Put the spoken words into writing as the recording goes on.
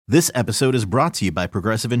This episode is brought to you by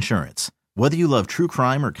Progressive Insurance. Whether you love true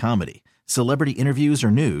crime or comedy, celebrity interviews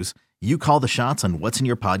or news, you call the shots on what's in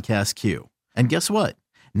your podcast queue. And guess what?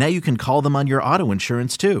 Now you can call them on your auto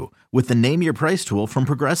insurance too with the Name Your Price tool from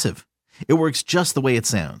Progressive. It works just the way it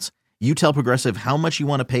sounds. You tell Progressive how much you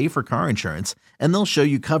want to pay for car insurance, and they'll show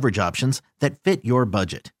you coverage options that fit your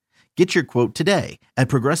budget. Get your quote today at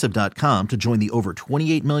Progressive.com to join the over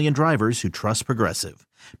 28 million drivers who trust Progressive.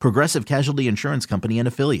 Progressive Casualty Insurance Company and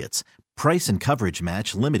Affiliates. Price and coverage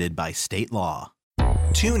match limited by state law.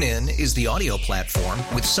 TuneIn is the audio platform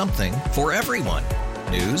with something for everyone.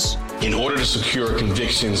 News. In order to secure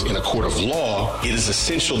convictions in a court of law, it is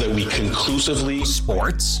essential that we conclusively.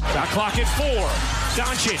 Sports. Shot clock at 4.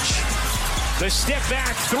 Doncic. The step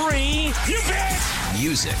back 3. You bet.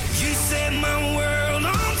 Music. You set my world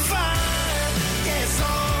on fire. Yes,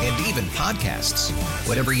 and even podcasts.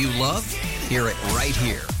 Whatever you love, hear it right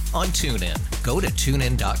here on TuneIn. Go to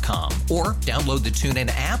TuneIn.com or download the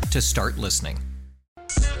TuneIn app to start listening.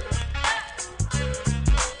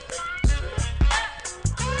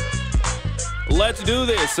 Let's do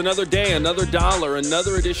this. Another day, another dollar,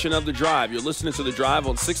 another edition of The Drive. You're listening to The Drive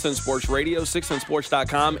on 610 Sports Radio,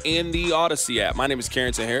 610sports.com, and the Odyssey app. My name is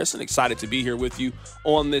Carrington Harrison. Excited to be here with you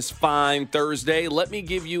on this fine Thursday. Let me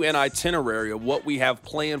give you an itinerary of what we have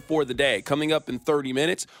planned for the day. Coming up in 30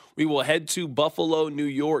 minutes, we will head to Buffalo, New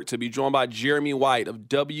York to be joined by Jeremy White of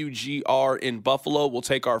WGR in Buffalo. We'll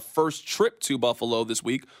take our first trip to Buffalo this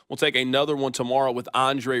week. We'll take another one tomorrow with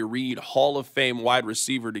Andre Reed, Hall of Fame wide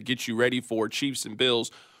receiver, to get you ready for Chiefs and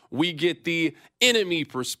Bills. We get the enemy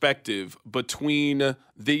perspective between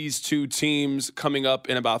these two teams coming up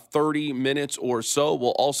in about 30 minutes or so.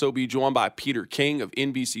 We'll also be joined by Peter King of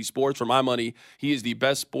NBC Sports. For my money, he is the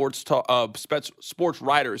best sports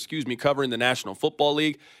writer, covering the National Football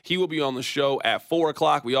League. He will be on the show at 4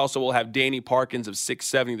 o'clock. We also will have Danny Parkins of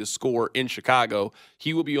 670 The Score in Chicago.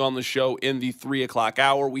 He will be on the show in the 3 o'clock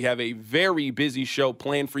hour. We have a very busy show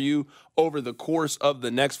planned for you over the course of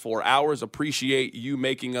the next 4 hours. Appreciate you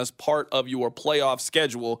making us part of your playoff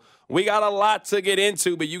schedule. We got a lot to get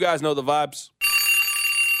into, but you guys know the vibes.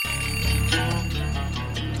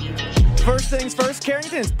 First things first,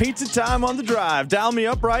 Carrington's pizza time on The Drive. Dial me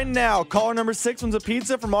up right now. Caller number 6 wins a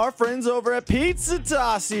pizza from our friends over at Pizza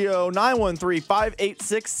Tassio.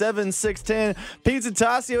 913-586-7610. Pizza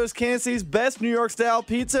Tassio is Kansas City's best New York style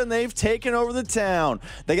pizza, and they've taken over the town.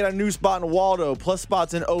 They got a new spot in Waldo, plus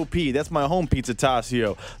spots in OP. That's my home, Pizza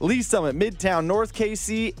Tassio. Lee Summit, Midtown, North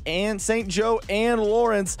KC, and St. Joe and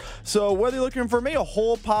Lawrence. So whether you're looking for maybe a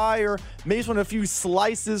whole pie or maybe just want a few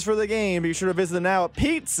slices for the game, be sure to visit them now at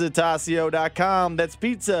Pizza Tassio.com. That's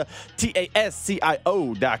pizza,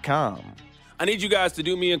 TASCIO.com. I need you guys to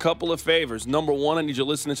do me a couple of favors. Number one, I need you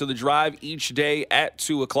listening to The Drive each day at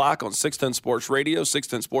 2 o'clock on 610 Sports Radio,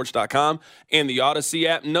 610sports.com, and the Odyssey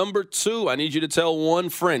app. Number two, I need you to tell one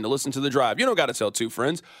friend to listen to The Drive. You don't got to tell two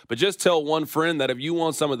friends, but just tell one friend that if you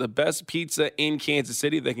want some of the best pizza in Kansas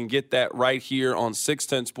City, they can get that right here on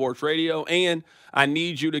 610 Sports Radio. And I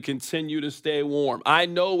need you to continue to stay warm. I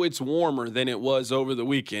know it's warmer than it was over the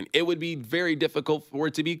weekend. It would be very difficult for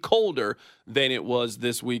it to be colder than it was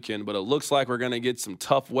this weekend, but it looks like we're going to get some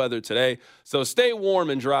tough weather today. So stay warm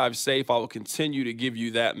and drive safe. I will continue to give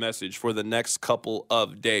you that message for the next couple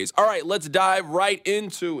of days. All right, let's dive right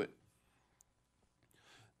into it.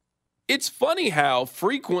 It's funny how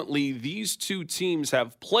frequently these two teams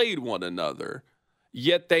have played one another,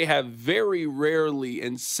 yet they have very rarely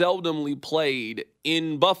and seldomly played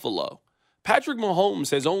in Buffalo. Patrick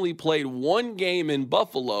Mahomes has only played one game in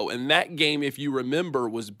Buffalo, and that game, if you remember,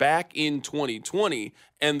 was back in 2020,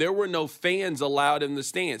 and there were no fans allowed in the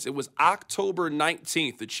stands. It was October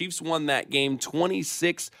 19th. The Chiefs won that game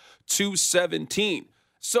 26-17.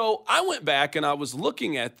 So I went back and I was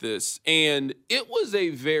looking at this, and it was a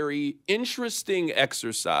very interesting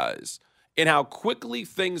exercise in how quickly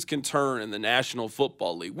things can turn in the National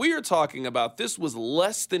Football League. We are talking about this was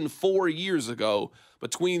less than 4 years ago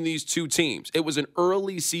between these two teams. It was an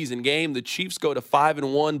early season game. The Chiefs go to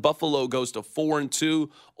 5-1. Buffalo goes to 4-2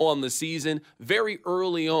 on the season, very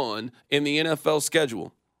early on in the NFL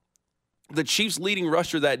schedule. The Chiefs' leading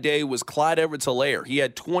rusher that day was Clyde Edwards-Helaire. He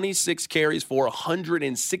had 26 carries for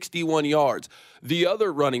 161 yards. The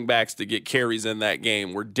other running backs to get carries in that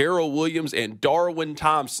game were Darrell Williams and Darwin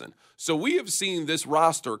Thompson. So we have seen this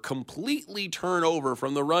roster completely turn over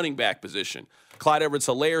from the running back position. Clyde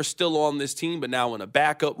Edwards-Helaire still on this team, but now in a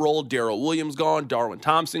backup role. Darrell Williams gone, Darwin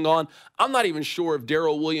Thompson gone. I'm not even sure if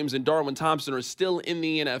Darrell Williams and Darwin Thompson are still in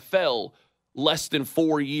the NFL less than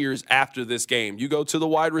 4 years after this game. You go to the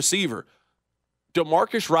wide receiver.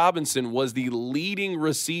 Demarcus Robinson was the leading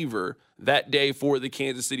receiver that day for the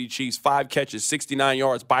Kansas City Chiefs. 5 catches, 69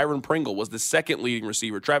 yards. Byron Pringle was the second leading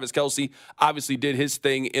receiver. Travis Kelce obviously did his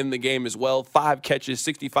thing in the game as well. 5 catches,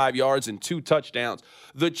 65 yards, and 2 touchdowns.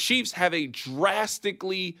 The Chiefs have a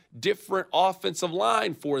drastically different offensive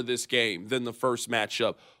line for this game than the first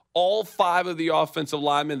matchup. All 5 of the offensive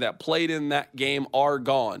linemen that played in that game are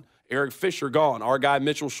gone. Eric Fisher gone. Our guy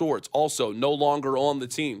Mitchell Schwartz also no longer on the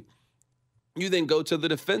team. You then go to the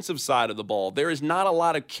defensive side of the ball. There is not a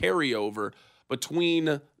lot of carryover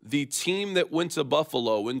between the team that went to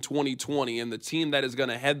Buffalo in 2020 and the team that is going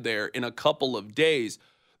to head there in a couple of days.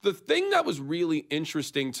 The thing that was really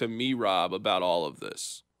interesting to me, Rob, about all of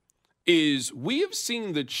this is we have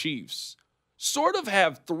seen the Chiefs sort of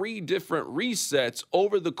have 3 different resets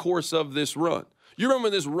over the course of this run. You remember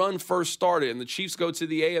when this run first started and the Chiefs go to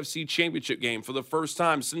the AFC Championship game for the first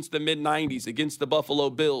time since the mid-90s against the Buffalo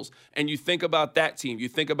Bills, and you think about that team, you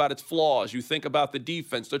think about its flaws, you think about the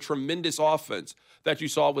defense, the tremendous offense that you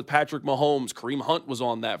saw with Patrick Mahomes. Kareem Hunt was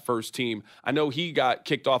on that first team. I know he got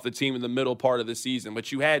kicked off the team in the middle part of the season,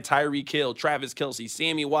 but you had Tyreek Hill, Travis Kelce,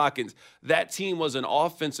 Sammy Watkins. That team was an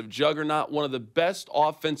offensive juggernaut, one of the best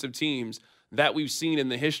offensive teams that we've seen in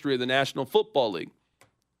the history of the National Football League.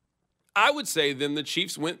 I would say then the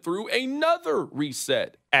Chiefs went through another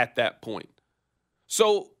reset at that point.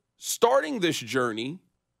 So starting this journey,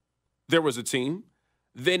 there was a team.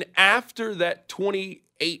 Then after that 2018-2019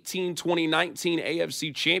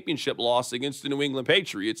 AFC Championship loss against the New England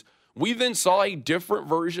Patriots, we then saw a different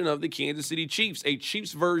version of the Kansas City Chiefs, a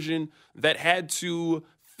Chiefs version that had to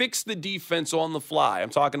fix the defense on the fly. I'm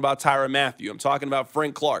talking about Tyrann Mathieu. I'm talking about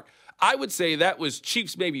Frank Clark. I would say that was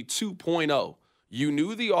Chiefs maybe 2.0. You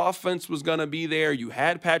knew the offense was going to be there. You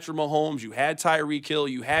had Patrick Mahomes. You had Tyreek Hill.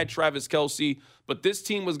 You had Travis Kelce. But this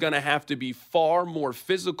team was going to have to be far more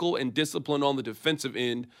physical and disciplined on the defensive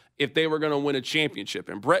end if they were going to win a championship.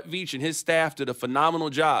 And Brett Veach and his staff did a phenomenal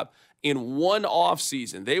job. In one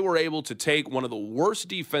offseason, they were able to take one of the worst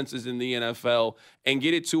defenses in the NFL and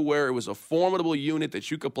get it to where it was a formidable unit that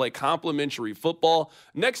you could play complementary football.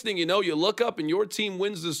 Next thing you know, you look up and your team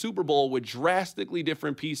wins the Super Bowl with drastically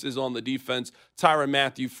different pieces on the defense, Tyrann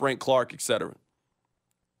Mathieu, Frank Clark, etc.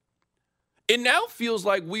 It now feels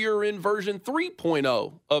like we are in version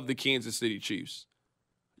 3.0 of the Kansas City Chiefs.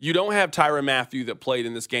 You don't have Tyrann Mathieu that played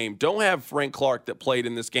in this game. Don't have Frank Clark that played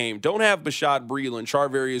in this game. Don't have Bashaud Breeland,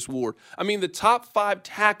 Charvarius Ward. I mean, the top 5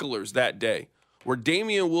 tacklers that day were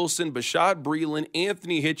Damian Wilson, Bashaud Breeland,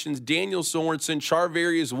 Anthony Hitchens, Daniel Sorensen,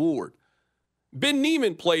 Charvarius Ward. Ben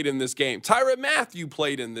Neiman played in this game. Tyrann Mathieu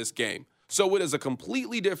played in this game. So it is a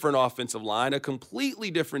completely different offensive line, a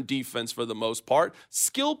completely different defense for the most part.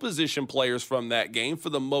 Skill position players from that game for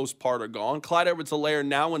the most part are gone. Clyde Edwards-Helaire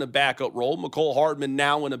now in a backup role. Mecole Hardman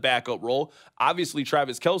now in a backup role. Obviously,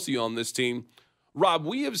 Travis Kelce on this team. Rob,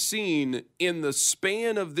 we have seen in the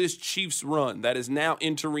span of this Chiefs run that is now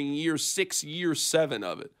entering year 6, year 7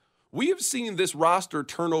 of it, we have seen this roster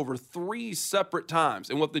turn over 3 separate times.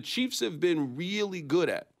 And what the Chiefs have been really good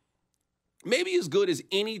at, maybe as good as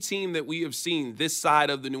any team that we have seen this side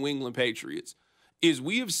of the New England Patriots, is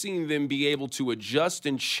we have seen them be able to adjust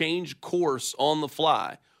and change course on the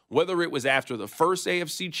fly, whether it was after the first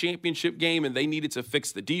AFC Championship game and they needed to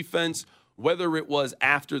fix the defense, whether it was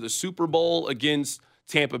after the Super Bowl against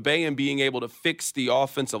Tampa Bay and being able to fix the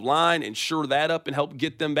offensive line and shore that up and help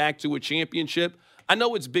get them back to a championship. I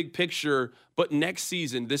know it's big picture, but next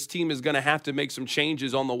season, this team is going to have to make some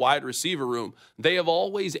changes on the wide receiver room. They have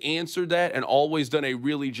always answered that and always done a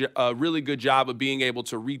really good job of being able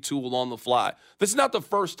to retool on the fly. This is not the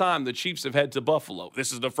first time the Chiefs have headed to Buffalo.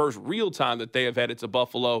 This is the first real time that they have headed to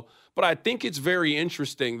Buffalo. But I think it's very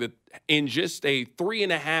interesting that in just a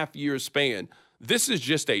 3.5-year span, this is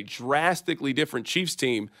just a drastically different Chiefs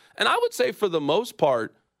team. And I would say for the most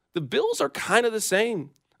part, the Bills are kind of the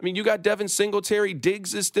same. I mean, you got Devin Singletary,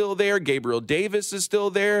 Diggs is still there, Gabriel Davis is still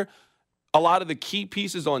there. A lot of the key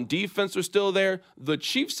pieces on defense are still there. The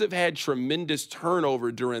Chiefs have had tremendous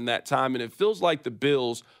turnover during that time, and it feels like the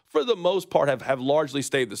Bills, for the most part, have largely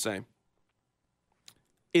stayed the same.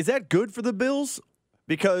 Is that good for the Bills?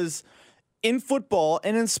 Because in football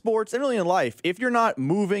and in sports and really in life, if you're not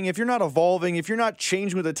moving, if you're not evolving, if you're not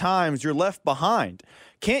changing with the times, you're left behind.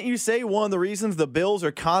 Can't you say one of the reasons the Bills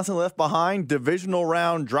are constantly left behind, divisional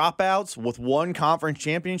round dropouts with one conference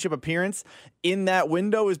championship appearance in that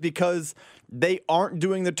window, is because they aren't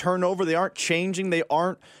doing the turnover, they aren't changing, they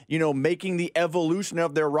aren't, making the evolution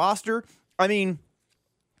of their roster? I mean,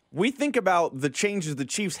 we think about the changes the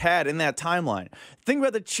Chiefs had in that timeline. Think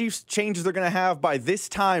about the Chiefs changes they're going to have by this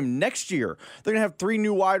time next year. They're going to have 3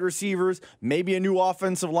 new wide receivers, maybe a new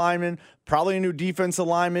offensive lineman, probably a new defensive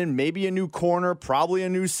lineman, maybe a new corner, probably a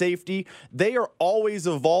new safety. They are always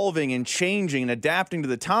evolving and changing and adapting to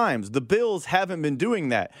the times. The Bills haven't been doing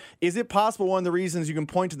that. Is it possible one of the reasons you can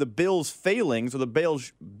point to the Bills' failings or the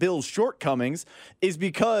Bills' shortcomings is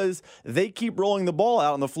because they keep rolling the ball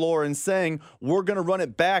out on the floor and saying, we're going to run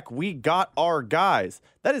it back. We got our guys.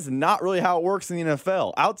 That is not really how it works in the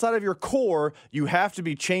NFL. Outside of your core, you have to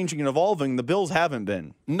be changing and evolving. The Bills haven't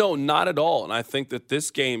been. No, not at all. And I think that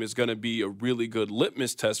this game is going to be a really good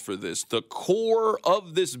litmus test for this. The core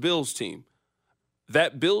of this Bills team,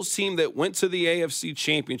 that Bills team that went to the AFC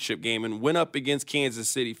Championship game and went up against Kansas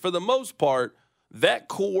City, for the most part, that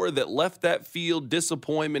core that left that field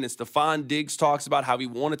disappointment, and Stephon Diggs talks about how he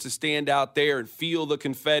wanted to stand out there and feel the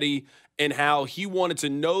confetti and how he wanted to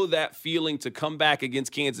know that feeling to come back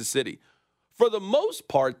against Kansas City. For the most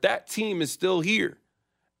part, that team is still here.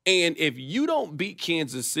 And if you don't beat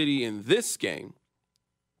Kansas City in this game,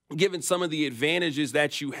 given some of the advantages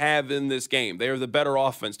that you have in this game, they're the better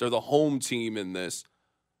offense, they're the home team in this.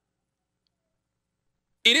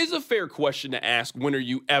 It is a fair question to ask, when are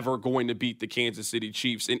you ever going to beat the Kansas City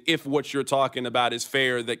Chiefs? And if what you're talking about is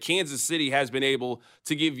fair, that Kansas City has been able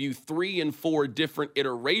to give you 3 and 4 different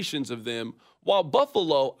iterations of them, while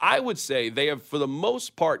Buffalo, I would say they have, for the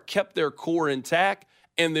most part, kept their core intact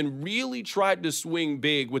and then really tried to swing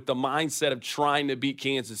big with the mindset of trying to beat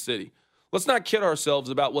Kansas City. Let's not kid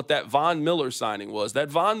ourselves about what that Von Miller signing was.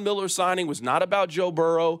 That Von Miller signing was not about Joe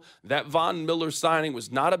Burrow. That Von Miller signing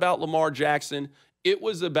was not about Lamar Jackson. It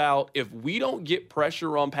was about, if we don't get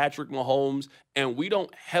pressure on Patrick Mahomes and we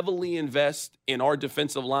don't heavily invest in our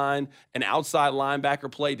defensive line and outside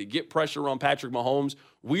linebacker play to get pressure on Patrick Mahomes,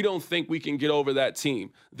 we don't think we can get over that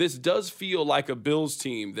team. This does feel like a Bills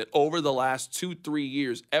team that over the last 2-3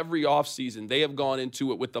 years, every offseason, they have gone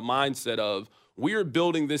into it with the mindset of, we're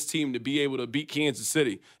building this team to be able to beat Kansas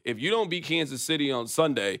City. If you don't beat Kansas City on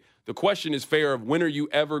Sunday, the question is fair of, when are you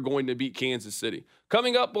ever going to beat Kansas City?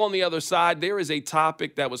 Coming up on the other side, there is a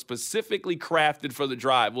topic that was specifically crafted for The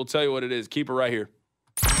Drive. We'll tell you what it is. Keep it right here.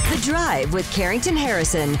 The Drive with Carrington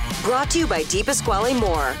Harrison, brought to you by DePasquale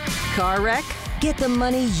Moore. Car wreck? Get the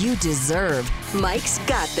money you deserve. Mike's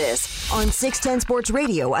got this on 610 Sports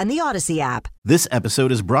Radio and the Odyssey app. This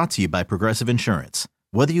episode is brought to you by Progressive Insurance.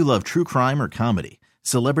 Whether you love true crime or comedy,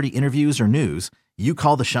 celebrity interviews or news, you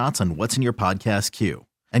call the shots on what's in your podcast queue.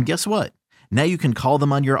 And guess what? Now you can call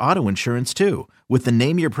them on your auto insurance too, with the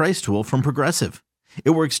Name Your Price tool from Progressive. It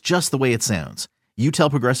works just the way it sounds. You tell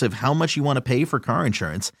Progressive how much you want to pay for car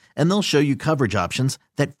insurance, and they'll show you coverage options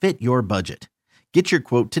that fit your budget. Get your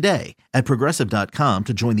quote today at Progressive.com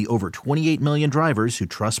to join the over 28 million drivers who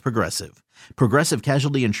trust Progressive. Progressive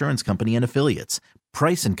Casualty Insurance Company and Affiliates.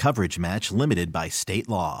 Price and coverage match limited by state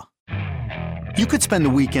law. You could spend the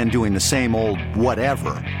weekend doing the same old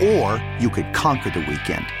whatever, or you could conquer the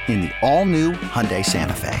weekend in the all-new Hyundai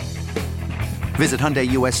Santa Fe. Visit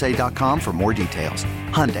HyundaiUSA.com for more details.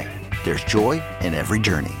 Hyundai, there's joy in every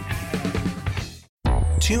journey.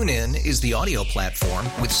 TuneIn is the audio platform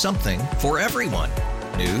with something for everyone.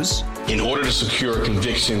 News. In order to secure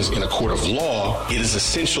convictions in a court of law, it is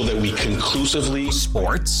essential that we conclusively.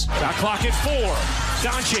 Sports. Shot clock at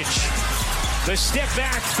 4. Doncic. The step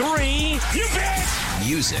back 3. You bet.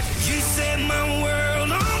 Music. You set my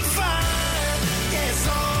world on fire. Yes,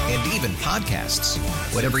 and even podcasts.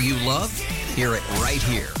 Whatever you love, hear it right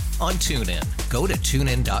here on TuneIn. Go to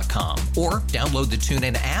TuneIn.com or download the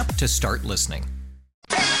TuneIn app to start listening.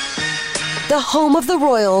 The home of the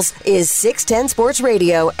Royals is 610 Sports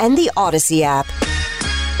Radio and the Odyssey app.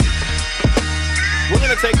 We're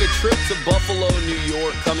going to take a trip to Buffalo, New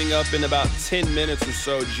York, coming up in about 10 minutes or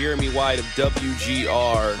so. Jeremy White of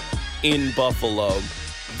WGR in Buffalo.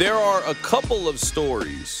 There are a couple of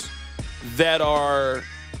stories that are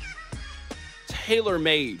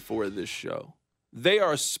tailor-made for this show. They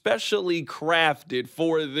are specially crafted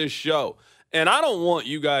for this show. And I don't want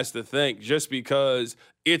you guys to think just because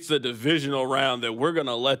it's a divisional round that we're going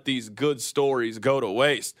to let these good stories go to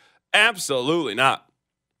waste. Absolutely not.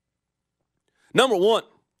 Number one,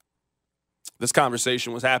 this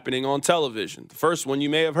conversation was happening on television. The first one you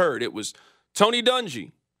may have heard, it was Tony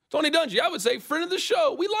Dungy. Tony Dungy, I would say friend of the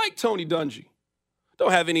show. We like Tony Dungy.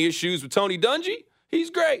 Don't have any issues with Tony Dungy. He's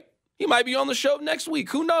great. He might be on the show next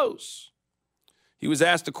week. Who knows? He was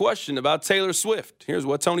asked a question about Taylor Swift. Here's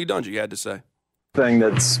what Tony Dungy had to say. Thing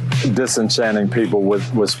that's disenchanting people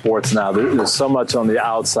with sports now. There's so much on the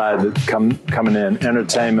outside that coming in,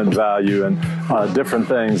 entertainment value and different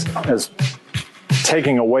things, as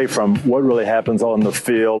taking away from what really happens on the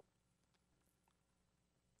field.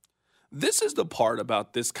 This is the part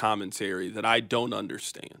about this commentary that I don't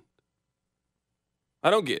understand. I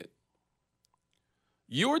don't get it.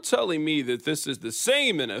 You're telling me that this is the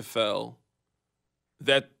same NFL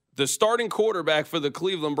that the starting quarterback for the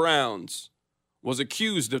Cleveland Browns was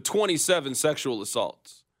accused of 27 sexual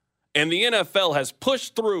assaults, and the NFL has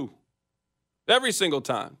pushed through every single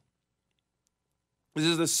time. This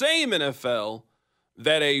is the same NFL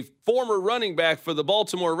that a former running back for the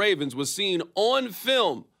Baltimore Ravens was seen on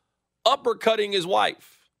film uppercutting his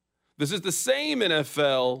wife. This is the same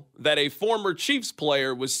NFL that a former Chiefs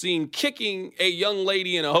player was seen kicking a young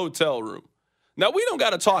lady in a hotel room. Now, we don't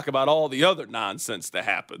got to talk about all the other nonsense that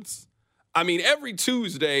happens. I mean, every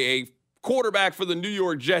Tuesday, a quarterback for the New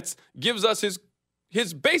York Jets gives us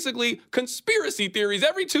his basically conspiracy theories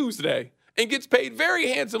every Tuesday and gets paid very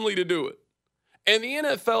handsomely to do it. And the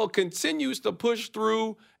NFL continues to push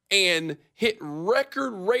through and hit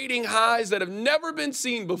record rating highs that have never been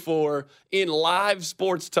seen before in live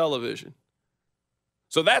sports television.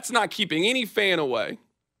 So that's not keeping any fan away.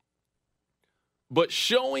 But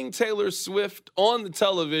showing Taylor Swift on the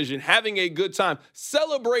television, having a good time,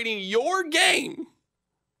 celebrating your game.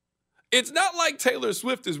 It's not like Taylor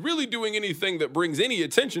Swift is really doing anything that brings any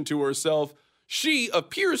attention to herself. She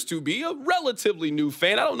appears to be a relatively new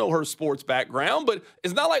fan. I don't know her sports background, but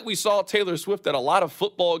it's not like we saw Taylor Swift at a lot of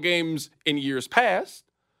football games in years past.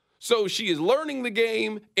 So she is learning the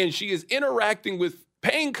game, and she is interacting with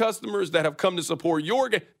paying customers that have come to support your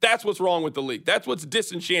game. That's what's wrong with the league. That's what's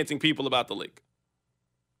disenchanting people about the league.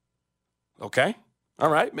 Okay. All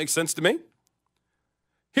right. Makes sense to me.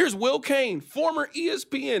 Here's Will Cain, former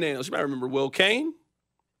ESPN analyst. You might remember Will Cain.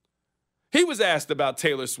 He was asked about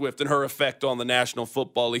Taylor Swift and her effect on the National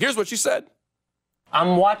Football League. Here's what she said.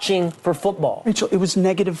 I'm watching for football. Rachel, it was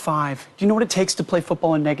 -5. Do you know what it takes to play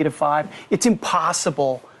football in -5? It's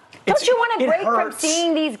impossible. Don't you want to break from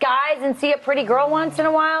seeing these guys and see a pretty girl once in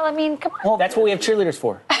a while? I mean, come on. Well, that's what we have cheerleaders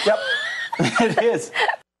for. Yep. It is.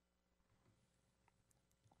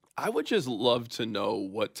 I would just love to know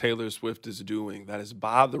what Taylor Swift is doing that is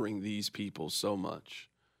bothering these people so much.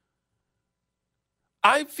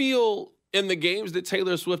 I feel in the games that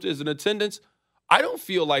Taylor Swift is in attendance, I don't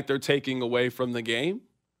feel like they're taking away from the game.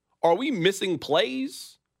 Are we missing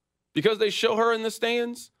plays because they show her in the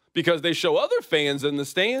stands? Because they show other fans in the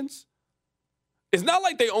stands? It's not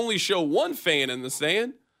like they only show one fan in the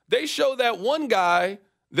stand. They show that one guy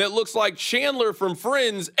that looks like Chandler from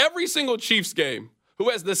Friends every single Chiefs game, who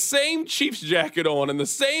has the same Chiefs jacket on and the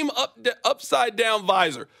same upside down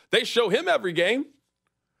visor. They show him every game.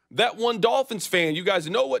 That one Dolphins fan, you guys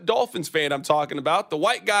know what Dolphins fan I'm talking about, the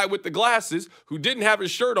white guy with the glasses who didn't have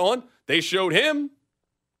his shirt on, they showed him.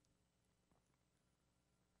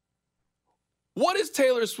 What is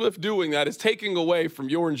Taylor Swift doing that is taking away from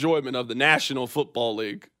your enjoyment of the National Football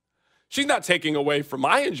League? She's not taking away from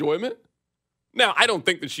my enjoyment. Now, I don't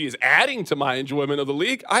think that she is adding to my enjoyment of the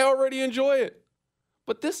league. I already enjoy it.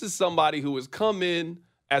 But this is somebody who has come in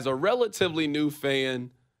as a relatively new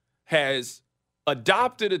fan, has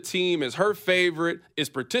adopted a team as her favorite, is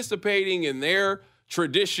participating in their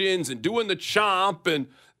traditions and doing the chomp and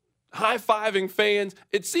high-fiving fans.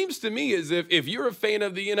 It seems to me as if you're a fan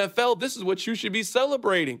of the NFL, this is what you should be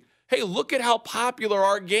celebrating. Hey, look at how popular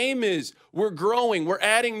our game is. We're growing. We're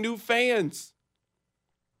adding new fans.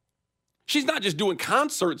 She's not just doing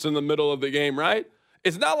concerts in the middle of the game, right?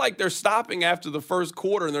 It's not like they're stopping after the first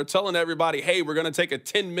quarter and they're telling everybody, hey, we're going to take a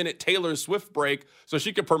 10-minute Taylor Swift break so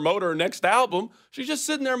she can promote her next album. She's just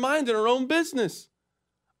sitting there minding her own business.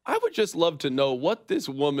 I would just love to know what this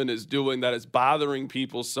woman is doing that is bothering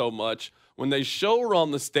people so much when they show her on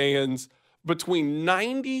the stands between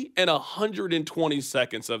 90 and 120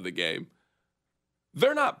 seconds of the game.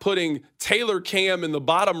 They're not putting Taylor Cam in the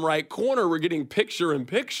bottom right corner. We're getting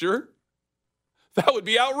picture-in-picture. That would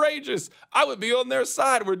be outrageous. I would be on their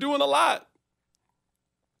side. We're doing a lot.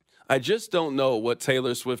 I just don't know what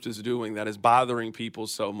Taylor Swift is doing that is bothering people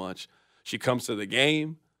so much. She comes to the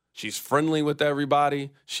game. She's friendly with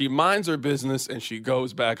everybody. She minds her business, and she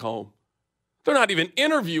goes back home. They're not even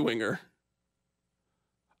interviewing her.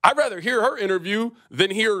 I'd rather hear her interview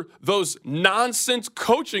than hear those nonsense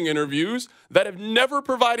coaching interviews that have never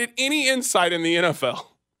provided any insight in the NFL.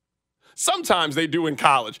 Sometimes they do in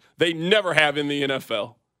college. They never have in the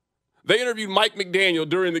NFL. They interviewed Mike McDaniel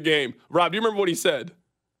during the game. Rob, do you remember what he said?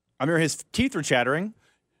 I remember his teeth were chattering.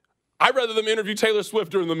 I'd rather them interview Taylor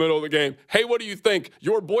Swift during the middle of the game. Hey, what do you think?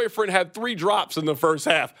 Your boyfriend had 3 drops in the first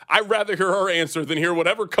half. I'd rather hear her answer than hear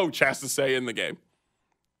whatever coach has to say in the game.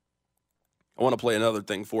 I want to play another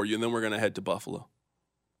thing for you, and then we're going to head to Buffalo.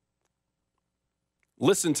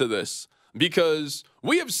 Listen to this, because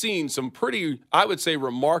we have seen some pretty, I would say,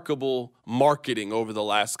 remarkable marketing over the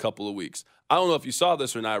last couple of weeks. I don't know if you saw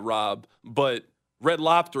this or not, Rob, but Red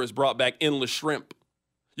Lobster has brought back endless shrimp.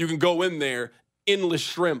 You can go in there, endless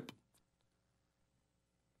shrimp.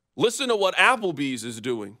 Listen to what Applebee's is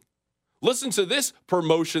doing. Listen to this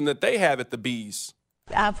promotion that they have at the Bees.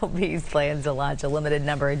 Applebee's plans to launch a limited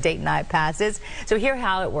number of date night passes. So here's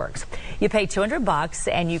how it works. You pay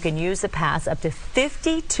 $200 and you can use the pass up to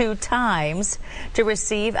 52 times to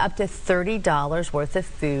receive up to $30 worth of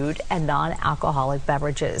food and non-alcoholic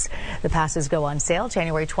beverages. The passes go on sale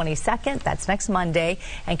January 22nd. That's next Monday,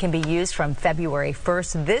 and can be used from February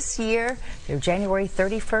 1st this year through January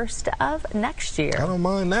 31st of next year. I don't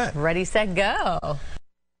mind that. Ready, set, go.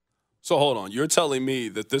 So hold on. You're telling me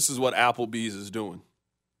that this is what Applebee's is doing?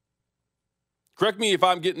 Correct me if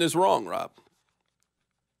I'm getting this wrong, Rob.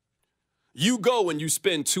 You go and you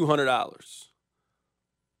spend $200.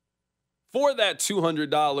 For that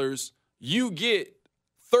 $200, you get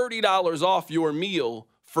 $30 off your meal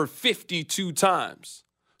for 52 times.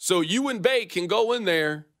 So you and Bae can go in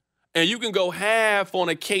there and you can go half on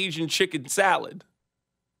a Cajun chicken salad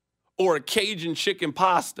or a Cajun chicken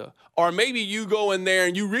pasta. Or maybe you go in there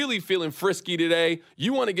and you really feeling frisky today.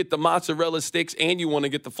 You want to get the mozzarella sticks and you want to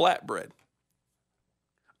get the flatbread.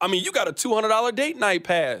 I mean, you got a $200 date night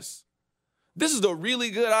pass. This is a really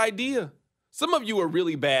good idea. Some of you are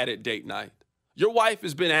really bad at date night. Your wife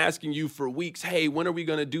has been asking you for weeks, hey, when are we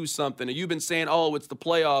going to do something? And you've been saying, oh, it's the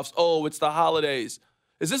playoffs. Oh, it's the holidays.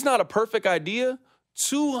 Is this not a perfect idea?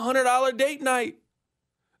 $200 date night.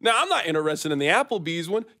 Now, I'm not interested in the Applebee's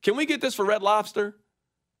one. Can we get this for Red Lobster?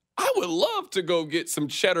 I would love to go get some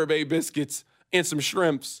Cheddar Bay biscuits and some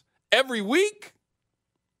shrimps every week.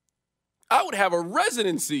 I would have a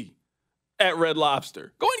residency at Red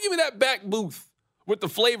Lobster. Go ahead and give me that back booth with the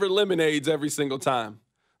flavored lemonades every single time.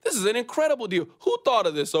 This is an incredible deal. Who thought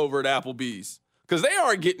of this over at Applebee's? Because they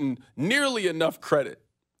aren't getting nearly enough credit.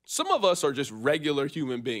 Some of us are just regular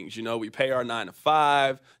human beings. You know, we pay our 9 to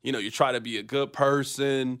 5. You know, you try to be a good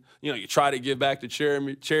person. You know, you try to give back to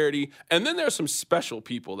charity. And then there's some special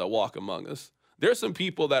people that walk among us. There's some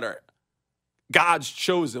people that are God's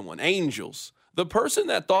chosen one, angels. The person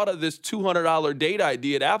that thought of this $200 date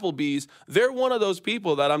idea at Applebee's, they're one of those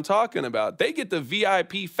people that I'm talking about. They get the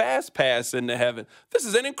VIP fast pass into heaven. This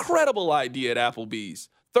is an incredible idea at Applebee's.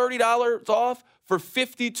 $30 off for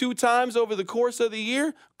 52 times over the course of the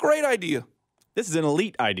year. Great idea. This is an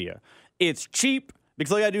elite idea. It's cheap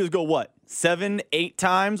because all you got to do is go, 7-8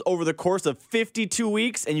 times over the course of 52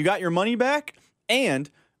 weeks, and you got your money back? And,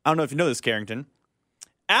 I don't know if you know this, Carrington,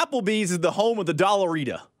 Applebee's is the home of the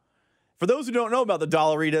Dollarita. For those who don't know about the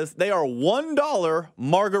Dollaritas, they are $1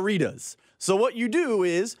 margaritas. So what you do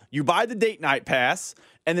is you buy the date night pass,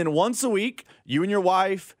 and then once a week, you and your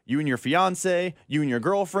wife, you and your fiance, you and your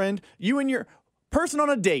girlfriend, you and your person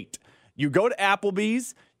on a date, you go to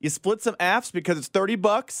Applebee's, you split some apps because it's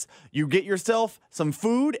 $30, you get yourself some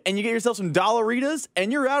food, and you get yourself some Dollaritas,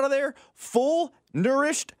 and you're out of there full,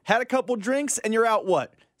 nourished, had a couple drinks, and you're out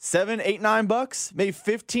 $7, $8, $9, maybe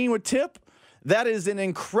 15 with tip? That is an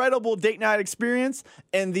incredible date night experience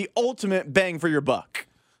and the ultimate bang for your buck.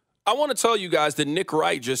 I want to tell you guys that Nick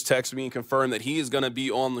Wright just texted me and confirmed that he is going to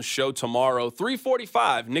be on the show tomorrow.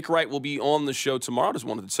 3:45, Nick Wright will be on the show tomorrow. I just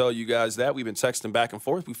wanted to tell you guys that. We've been texting back and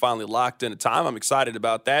forth. We finally locked in a time. I'm excited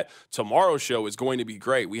about that. Tomorrow's show is going to be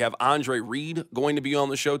great. We have Andre Reed going to be on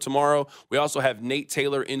the show tomorrow. We also have Nate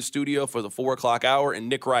Taylor in studio for the 4 o'clock hour, and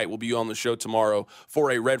Nick Wright will be on the show tomorrow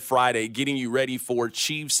for a Red Friday, getting you ready for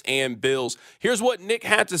Chiefs and Bills. Here's what Nick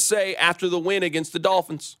had to say after the win against the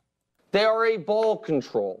Dolphins. They are a ball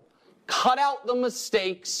control. Cut out the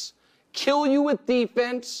mistakes, kill you with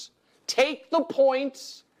defense, take the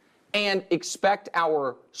points, and expect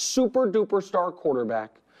our super-duper star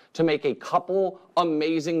quarterback to make a couple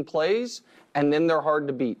amazing plays, and then they're hard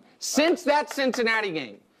to beat. Since that Cincinnati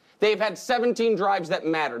game, they've had 17 drives that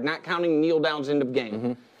mattered, not counting kneel downs end of game.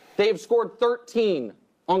 Mm-hmm. They have scored 13.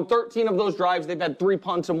 On 13 of those drives, they've had 3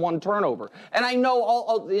 punts and 1 turnover. And I know,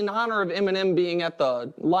 all in honor of Eminem being at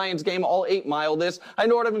the Lions game, all 8 Mile this, I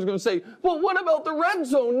know what everyone's going to say, well, what about the red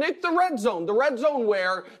zone, Nick? The red zone. The red zone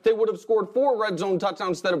where they would have scored 4 red zone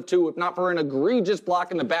touchdowns instead of 2 if not for an egregious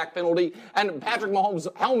block in the back penalty and Patrick Mahomes'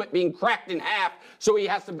 helmet being cracked in half so he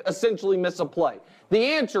has to essentially miss a play. The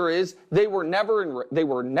answer is they were never,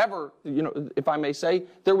 you know, if I may say,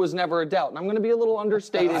 there was never a doubt. And I'm going to be a little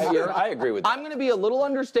understated here. I agree with that. I'm going to be a little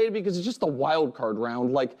understated because it's just the wild card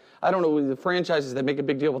round. Like, I don't know, the franchises that make a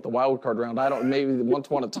big deal about the wild card round. I don't, maybe once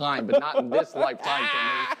upon a time, but not in this lifetime for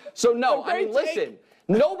me. So, no, I mean, listen.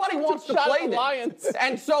 Nobody wants to play this. Lions.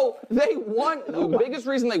 And so they won. The biggest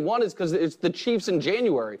reason they won is because it's the Chiefs in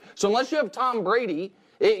January. So unless you have Tom Brady,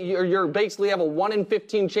 You're basically have a 1 in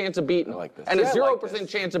 15 chance of beating them, and a 0%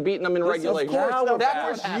 chance of beating them in regulation.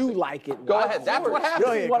 That's what you like it. Go ahead. That's what happens.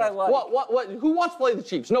 This is what I like. What? Who wants to play the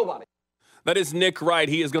Chiefs? Nobody. That is Nick Wright.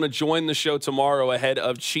 He is going to join the show tomorrow ahead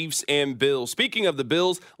of Chiefs and Bills. Speaking of the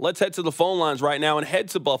Bills, let's head to the phone lines right now and head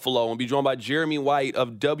to Buffalo and be joined by Jeremy White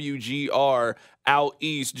of WGR out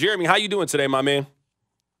east. Jeremy, how you doing today, my man?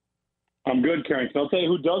 I'm good, Carrington. I'll tell you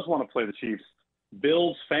who does want to play the Chiefs.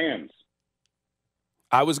 Bills fans.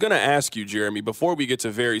 I was going to ask you, Jeremy, before we get to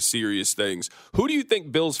very serious things, who do you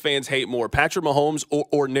think Bills fans hate more, Patrick Mahomes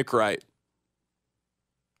or Nick Wright?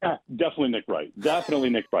 Definitely Nick Wright. Definitely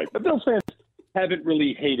Nick Wright. The Bills fans haven't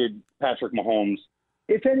really hated Patrick Mahomes.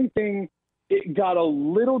 If anything, it got a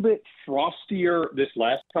little bit frostier this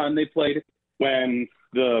last time they played when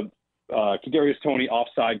the Kadarius Toney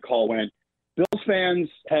offside call went. Bills fans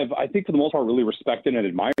have, I think, for the most part, really respected and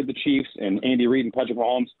admired the Chiefs and Andy Reid and Patrick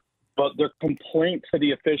Mahomes. But their complaints to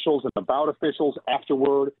the officials and about officials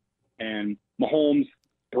afterward, and Mahomes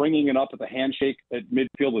bringing it up at the handshake at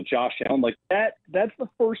midfield with Josh Allen, like that's the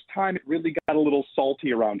first time it really got a little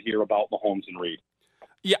salty around here about Mahomes and Reid.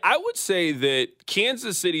 Yeah, I would say that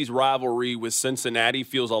Kansas City's rivalry with Cincinnati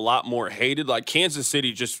feels a lot more hated. Like Kansas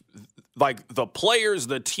City just like the players,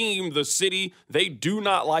 the team, the city, they do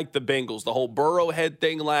not like the Bengals. The whole Burrowhead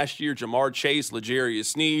thing last year, Jamar Chase, L'Jarius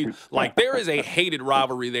Sneed, like there is a hated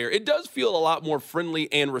rivalry there. It does feel a lot more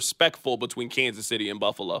friendly and respectful between Kansas City and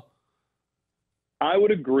Buffalo. I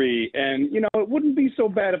would agree. And, it wouldn't be so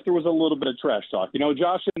bad if there was a little bit of trash talk.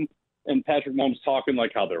 Josh and Patrick Mahomes talking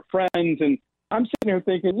like how they're friends. And I'm sitting here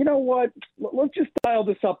thinking, you know what? Let's just dial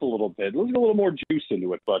this up a little bit. Let's get a little more juice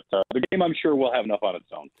into it. But the game, I'm sure, will have enough on its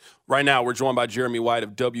own. Right now, we're joined by Jeremy White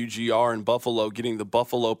of WGR in Buffalo, getting the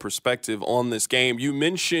Buffalo perspective on this game. You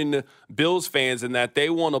mentioned Bills fans and that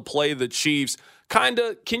they want to play the Chiefs. Can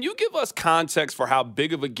you give us context for how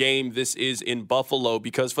big of a game this is in Buffalo?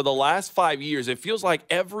 Because for the last 5 years, it feels like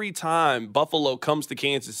every time Buffalo comes to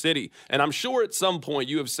Kansas City, and I'm sure at some point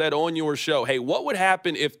you have said on your show, hey, what would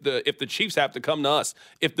happen if the Chiefs have to come to us,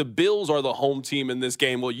 if the Bills are the home team in this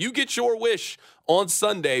game? Well, you get your wish on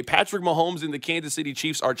Sunday. Patrick Mahomes and the Kansas City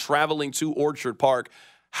Chiefs are traveling to Orchard Park.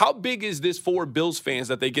 How big is this for Bills fans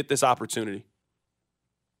that they get this opportunity?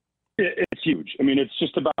 It's huge. I mean, it's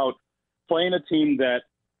just about playing a team that,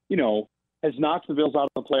 has knocked the Bills out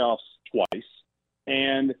of the playoffs twice.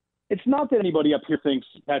 And it's not that anybody up here thinks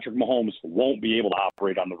Patrick Mahomes won't be able to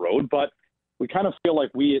operate on the road, but we kind of feel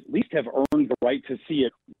like we at least have earned the right to see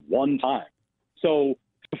it one time. So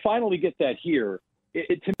to finally get that here,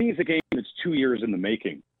 it to me is a game that's 2 years in the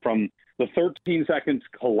making. From the 13 seconds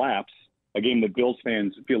collapse, a game that Bills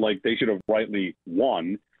fans feel like they should have rightly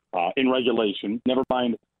won in regulation, never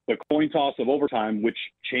mind the coin toss of overtime, which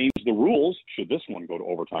changed the rules should this one go to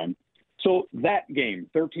overtime. So that game,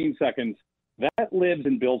 13 seconds, that lives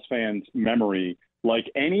in Bills fans' memory like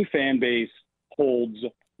any fan base holds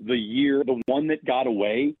the one that got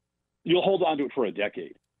away. You'll hold on to it for a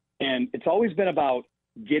decade. And it's always been about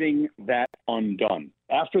getting that undone.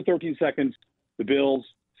 After 13 seconds, the Bills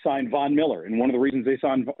signed Von Miller. And one of the reasons they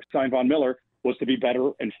signed Von Miller was to be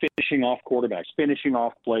better and finishing off quarterbacks, finishing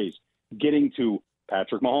off plays, getting to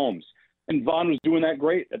Patrick Mahomes. And Von was doing that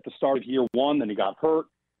great at the start of year one, then he got hurt.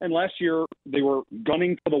 And last year, they were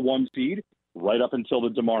gunning for the 1 seed right up until the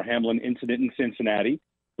Damar Hamlin incident in Cincinnati.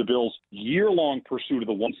 The Bills' year-long pursuit of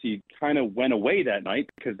the 1 seed kind of went away that night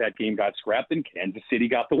because that game got scrapped and Kansas City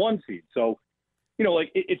got the 1 seed. So,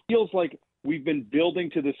 it feels like we've been building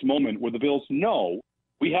to this moment where the Bills know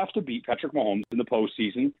we have to beat Patrick Mahomes in the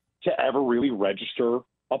postseason to ever really register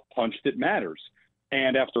a punch that matters.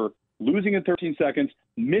 And after losing in 13 seconds,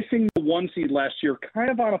 missing the 1 seed last year kind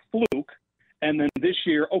of on a fluke, and then this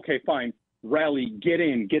year, okay, fine, rally, get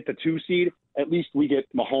in, get the 2 seed, at least we get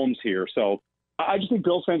Mahomes here. So I just think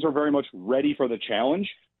Bills fans are very much ready for the challenge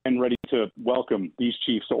and ready to welcome these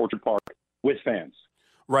Chiefs to Orchard Park with fans.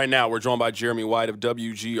 Right now, we're joined by Jeremy White of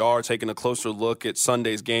WGR, taking a closer look at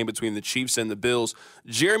Sunday's game between the Chiefs and the Bills.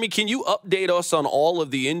 Jeremy, can you update us on all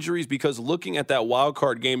of the injuries? Because looking at that wild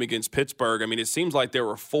card game against Pittsburgh, I mean, it seems like there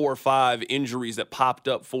were 4 or 5 injuries that popped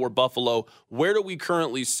up for Buffalo. Where do we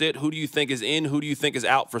currently sit? Who do you think is in? Who do you think is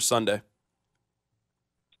out for Sunday?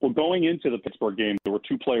 Well, going into the Pittsburgh game, there were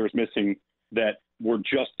 2 players missing that were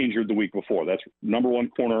just injured the week before. That's number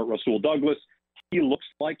 1 corner, Rasul Douglas. He looks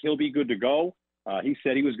like he'll be good to go. He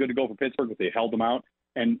said he was good to go for Pittsburgh, but they held him out.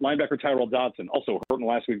 And linebacker Tyrell Dodson, also hurt in the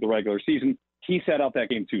last week of the regular season, he sat out that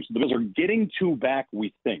game too. So the Bills are getting 2 back,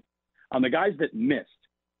 we think. On the guys that missed,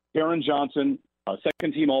 Aaron Johnson,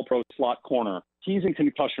 second-team All-Pro slot corner, he's in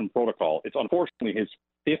concussion protocol. It's unfortunately his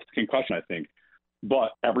 5th concussion, I think.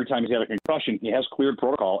 but every time he's had a concussion, he has cleared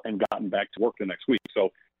protocol and gotten back to work the next week. So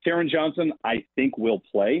Taron Johnson, I think, will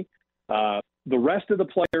play. The rest of the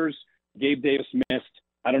players, Gabe Davis missed.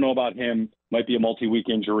 I don't know about him. Might be a multi-week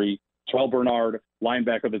injury. Terrell Bernard,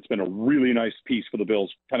 linebacker, that's been a really nice piece for the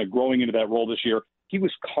Bills, kind of growing into that role this year. He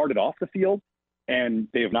was carted off the field, and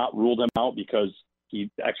they have not ruled him out because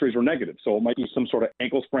X-rays were negative. So it might be some sort of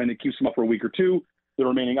ankle sprain that keeps him up for a week or two. They're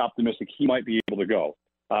remaining optimistic he might be able to go.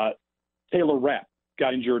 Taylor Rapp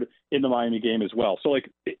got injured in the Miami game as well. So,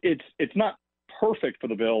 it's not perfect for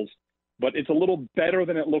the Bills, but it's a little better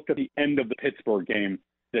than it looked at the end of the Pittsburgh game,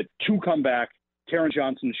 that 2 come back. Taron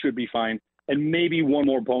Johnson should be fine, and maybe one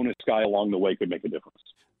more bonus guy along the way could make a difference.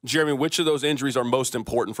 Jeremy, which of those injuries are most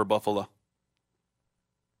important for Buffalo?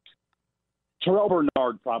 Terrell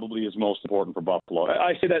Bernard probably is most important for Buffalo.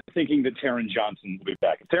 I say that thinking that Taron Johnson will be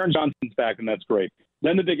back. If Taron Johnson's back, then that's great.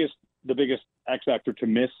 Then the biggest X factor to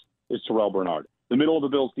miss is Terrell Bernard. The middle of the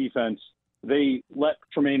Bills defense, they let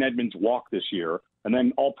Tremaine Edmonds walk this year, and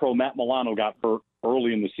then All-Pro Matt Milano got hurt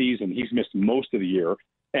early in the season. He's missed most of the year,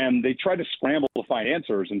 and they tried to scramble to find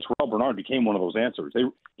answers, and Terrell Bernard became one of those answers.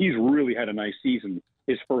 He's really had a nice season,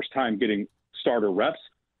 his first time getting starter reps,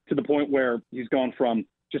 to the point where he's gone from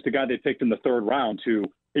just a guy they picked in the 3rd round to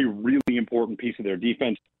a really important piece of their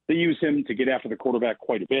defense. They use him to get after the quarterback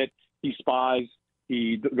quite a bit. He spies.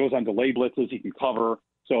 He goes on delay blitzes. He can cover.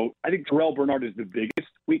 So I think Terrell Bernard is the biggest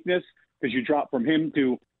weakness, because you drop from him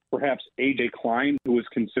to perhaps A.J. Klein, who is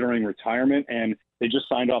considering retirement, and they just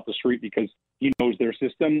signed off the street because he knows their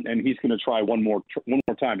system, and he's going to try one more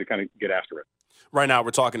time to kind of get after it. Right now,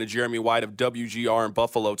 we're talking to Jeremy White of WGR in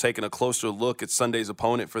Buffalo, taking a closer look at Sunday's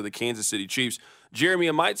opponent for the Kansas City Chiefs. Jeremy,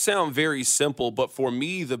 it might sound very simple, but for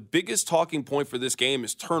me, the biggest talking point for this game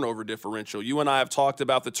is turnover differential. You and I have talked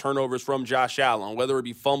about the turnovers from Josh Allen, whether it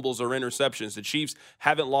be fumbles or interceptions. The Chiefs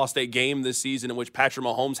haven't lost a game this season in which Patrick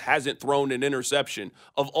Mahomes hasn't thrown an interception.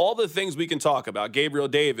 Of all the things we can talk about, Gabriel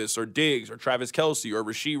Davis or Diggs or Travis Kelce or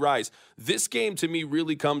Rashee Rice, this game to me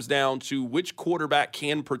really comes down to which quarterback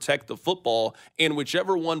can protect the football, and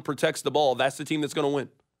whichever one protects the ball, that's the team that's going to win.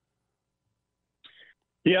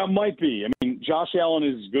 Yeah, it might be. I mean, Josh Allen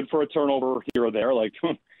is good for a turnover here or there. Like,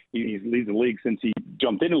 he leads the league since he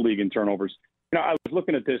jumped into the league in turnovers. I was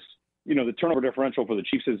looking at this. The turnover differential for the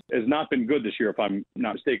Chiefs has not been good this year, if I'm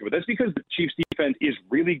not mistaken. But that's because the Chiefs' defense is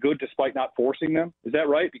really good despite not forcing them. Is that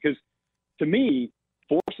right? Because to me,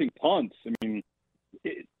 forcing punts,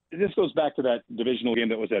 this goes back to that divisional game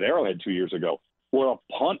that was at Arrowhead 2 years ago, where a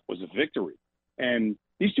punt was a victory. And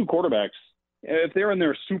these two quarterbacks, if they're in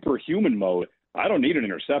their superhuman mode, I don't need an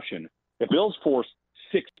interception. If Bills force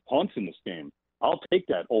 6 punts in this game, I'll take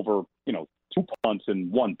that over, 2 punts and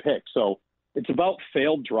 1 pick. So it's about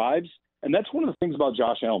failed drives. And that's one of the things about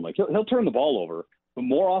Josh Allen. Like, he'll turn the ball over, but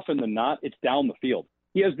more often than not, it's down the field.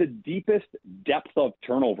 He has the deepest depth of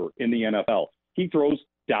turnover in the NFL. He throws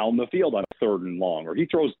down the field on a 3rd and long, or he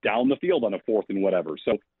throws down the field on a 4th and whatever.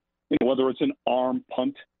 So, whether it's an arm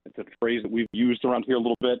punt, it's a phrase that we've used around here a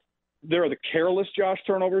little bit. There are the careless Josh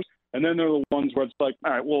turnovers, and then there are the ones where it's like,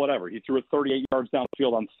 all right, well, whatever. He threw it 38 yards down the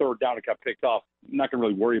field on 3rd down and got picked off. I'm not going to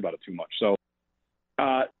really worry about it too much. So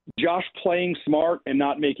Josh playing smart and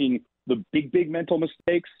not making the big mental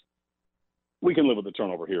mistakes, we can live with the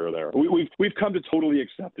turnover here or there. We've come to totally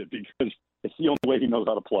accept it because it's the only way he knows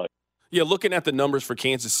how to play. Yeah, looking at the numbers for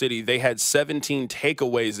Kansas City, they had 17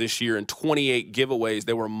 takeaways this year and 28 giveaways.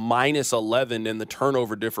 They were minus 11 in the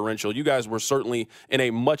turnover differential. You guys were certainly in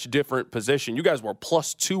a much different position. You guys were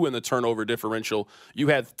plus 2 in the turnover differential. You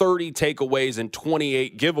had 30 takeaways and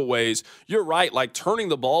 28 giveaways. You're right, like turning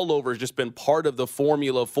the ball over has just been part of the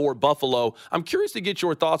formula for Buffalo. I'm curious to get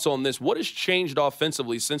your thoughts on this. What has changed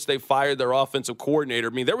offensively since they fired their offensive coordinator? I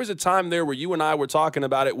mean, there was a time there where you and I were talking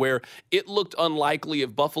about it where it looked unlikely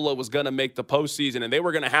if Buffalo was going to make the postseason and they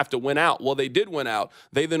were going to have to win out. Well, they did win out.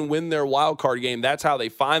 They then win their wild card game. That's how they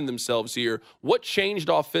find themselves here. What changed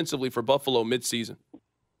offensively for Buffalo midseason?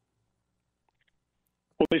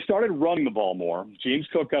 Well, they started running the ball more. James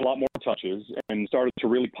Cook got a lot more touches and started to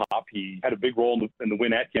really pop. He had a big role in the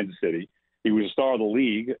win at Kansas City. He was a star of the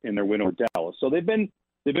league in their win over Dallas. So they've been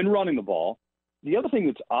running the ball. The other thing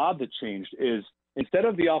that's odd that changed is instead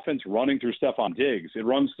of the offense running through Stephon Diggs, it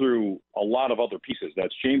runs through a lot of other pieces.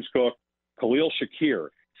 That's James Cook, Khalil Shakir,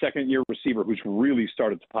 second-year receiver who's really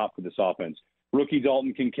started to pop for this offense. Rookie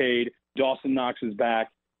Dalton Kincaid, Dawson Knox is back.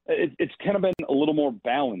 It's kind of been a little more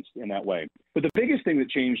balanced in that way. But the biggest thing that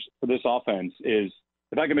changed for this offense is,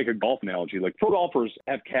 if I can make a golf analogy, like pro golfers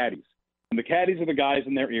have caddies. And the caddies are the guys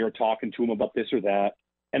in their ear talking to them about this or that.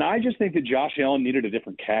 And I just think that Josh Allen needed a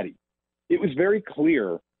different caddy. It was very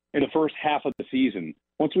clear in the first half of the season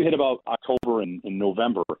once we hit about October and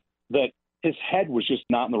November, that his head was just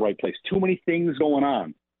not in the right place. Too many things going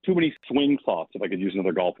on. Too many swing thoughts, if I could use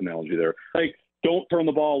another golf analogy there. Like, don't turn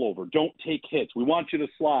the ball over. Don't take hits. We want you to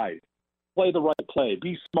slide. Play the right play.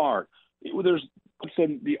 Be smart. There's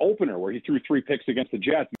the opener where he threw 3 picks against the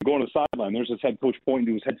Jets and going to the sideline. There's his head coach pointing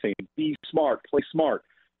to his head saying, be smart, play smart.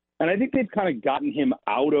 And I think they've kind of gotten him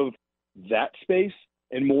out of that space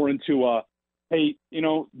and more into hey,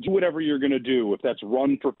 do whatever you're going to do. If that's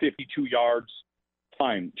run for 52 yards,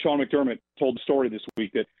 fine. Sean McDermott told the story this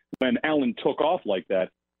week that when Allen took off like that,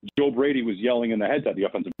 Joe Brady was yelling in the headset, the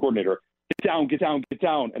offensive coordinator, get down, get down, get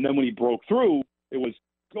down. And then when he broke through, it was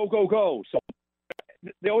go, go, go. So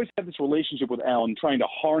they always have this relationship with Allen, trying to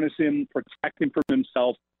harness him, protect him from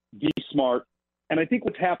himself, be smart. And I think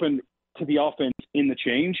what's happened to the offense in the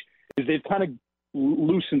change is they've kind of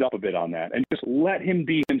loosened up a bit on that and just let him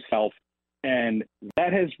be himself. And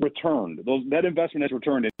that has returned. That investment has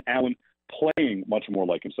returned in Allen playing much more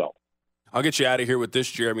like himself. I'll get you out of here with this,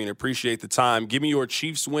 Jeremy, and appreciate the time. Give me your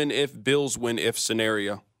Chiefs win if, Bills win if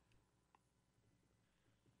scenario.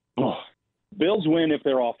 Bills win if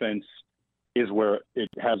their offense is where it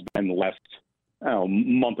has been the last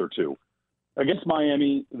month or two. Against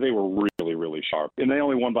Miami, they were really, really sharp, and they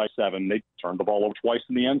only won by 7. They turned the ball over twice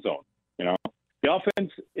in the end zone. The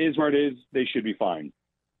offense is where it is. They should be fine.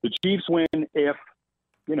 The Chiefs win if,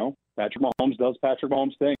 Patrick Mahomes does Patrick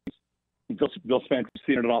Mahomes things. Bills fans have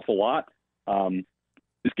seen it an awful lot.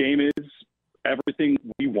 This game is everything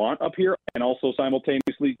we want up here and also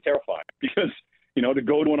simultaneously terrifying because, to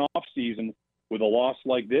go to an off season with a loss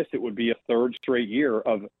like this, it would be a 3rd straight year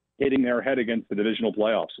of hitting their head against the divisional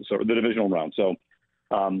playoffs, so the divisional round. So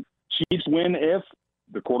Chiefs win if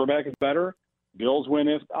the quarterback is better. Bills win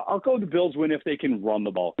if – I'll go to Bills win if they can run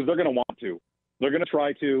the ball because they're going to want to. They're going to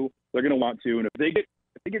try to. They're going to want to. And if they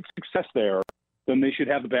get success there, then they should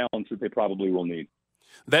have the balance that they probably will need.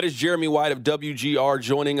 That is Jeremy White of WGR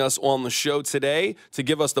joining us on the show today to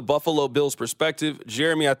give us the Buffalo Bills perspective.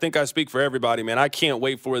 Jeremy, I think I speak for everybody, man. I can't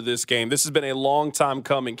wait for this game. This has been a long time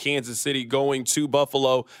coming, Kansas City going to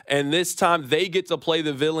Buffalo, and this time they get to play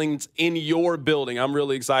the villains in your building. I'm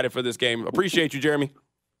really excited for this game. Appreciate you, Jeremy.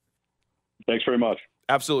 Thanks very much.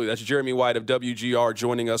 Absolutely. That's Jeremy White of WGR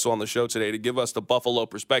joining us on the show today to give us the Buffalo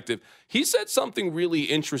perspective. He said something really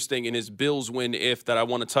interesting in his Bills win if that I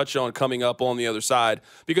want to touch on coming up on the other side.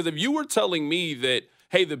 Because if you were telling me that,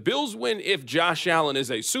 hey, the Bills win if Josh Allen is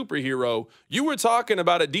a superhero, you were talking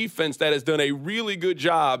about a defense that has done a really good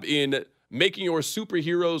job in making your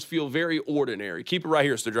superheroes feel very ordinary. Keep it right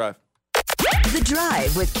here, it's The Drive. The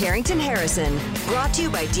Drive with Carrington Harrison, brought to you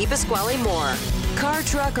by DePasquale Moore. Car,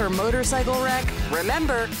 truck, or motorcycle wreck?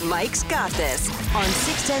 Remember, Mike's got this on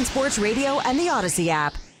 610 Sports Radio and the Odyssey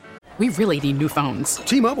app. We really need new phones.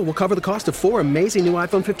 T-Mobile will cover the cost of 4 amazing new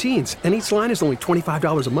iPhone 15s, and each line is only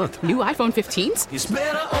 $25 a month. New iPhone 15s? It's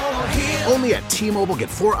better over here. Only at T-Mobile, get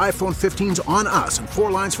 4 iPhone 15s on us and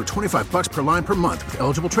 4 lines for $25 per line per month with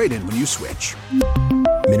eligible trade-in when you switch.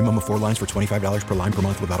 Minimum of 4 lines for $25 per line per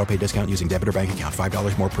month with autopay discount using debit or bank account.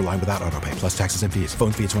 $5 more per line without autopay, plus taxes and fees.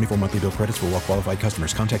 Phone fee at 24 monthly bill credits for well-qualified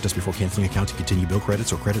customers. Contact us before canceling account to continue bill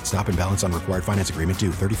credits or credit stop and balance on required finance agreement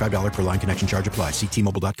due. $35 per line connection charge applies. See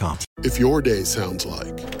T-Mobile.com. If your day sounds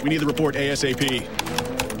like... We need the report ASAP.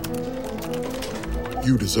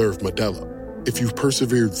 You deserve Modelo. If you've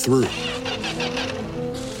persevered through...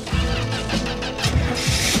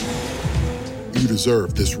 You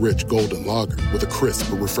deserve this rich golden lager with a crisp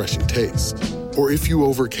but refreshing taste. Or if you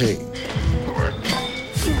overcame. 2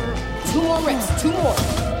 more reps, 2 more.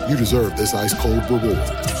 You deserve this ice-cold reward.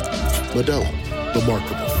 Modelo, the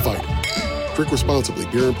Markable Fighter. Drink responsibly.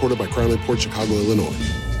 Beer imported by Crown Imports, Chicago, Illinois.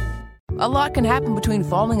 A lot can happen between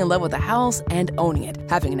falling in love with a house and owning it.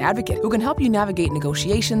 Having an advocate who can help you navigate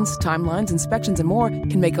negotiations, timelines, inspections, and more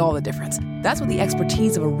can make all the difference. That's what the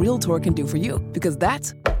expertise of a Realtor can do for you, because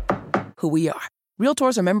that's who we are.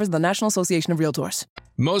 Realtors are members of the National Association of Realtors.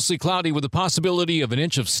 Mostly cloudy with a possibility of an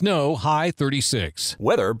inch of snow, high 36.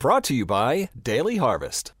 Weather brought to you by Daily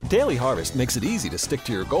Harvest. Daily Harvest makes it easy to stick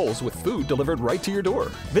to your goals with food delivered right to your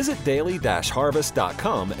door. Visit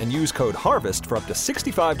daily-harvest.com and use code HARVEST for up to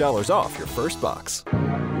 $65 off your first box.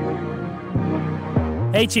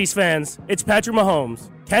 Hey Chiefs fans, it's Patrick Mahomes.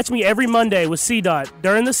 Catch me every Monday with CDOT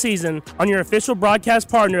during the season on your official broadcast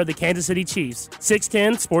partner of the Kansas City Chiefs,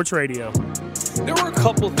 610 Sports Radio. There were a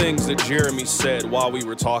couple things that Jeremy said while we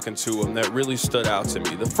were talking to him that really stood out to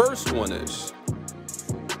me. The first one is,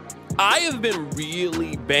 I have been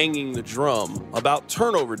really banging the drum about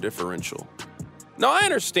turnover differential. Now, I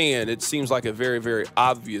understand it seems like a very, very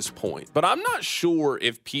obvious point, but I'm not sure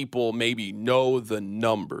if people maybe know the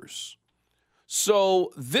numbers.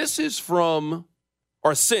 So this is from,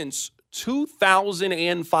 or since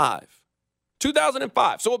 2005.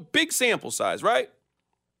 2005. So a big sample size, right?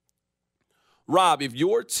 Rob, if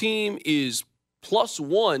your team is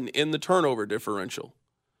 +1 in the turnover differential,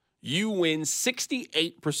 you win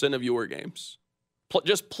 68% of your games.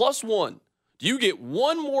 Just +1. You get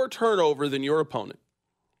one more turnover than your opponent.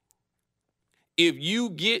 If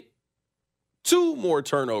you get 2 more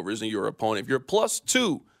turnovers than your opponent, if you're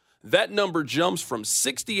 +2, that number jumps from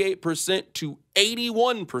 68% to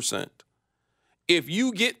 81%. If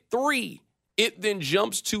you get 3, it then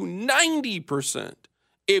jumps to 90%.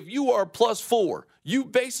 If you are +4, you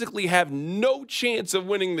basically have no chance of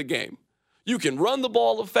winning the game. You can run the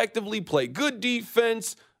ball effectively, play good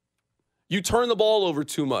defense. You turn the ball over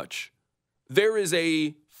too much. There is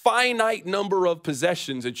a finite number of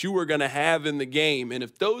possessions that you are going to have in the game, and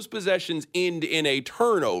if those possessions end in a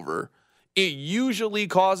turnover, it usually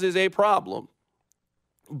causes a problem.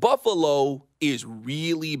 Buffalo is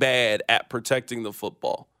really bad at protecting the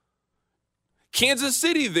football. Kansas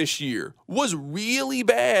City this year was really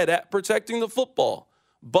bad at protecting the football.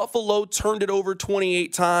 Buffalo turned it over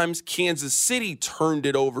 28 times. Kansas City turned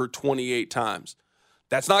it over 28 times.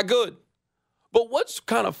 That's not good. But what's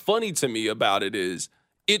kind of funny to me about it is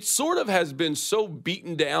it sort of has been so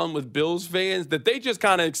beaten down with Bills fans that they just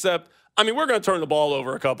kind of accept, I mean, we're going to turn the ball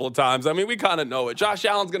over a couple of times. I mean, we kind of know it. Josh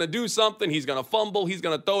Allen's going to do something. He's going to fumble. He's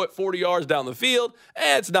going to throw it 40 yards down the field.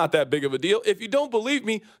 It's not that big of a deal. If you don't believe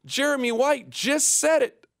me, Jeremy White just said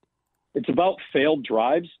it. It's about failed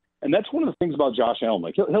drives, and that's one of the things about Josh Allen.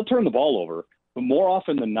 Like, he'll turn the ball over, but more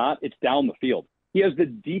often than not, it's down the field. He has the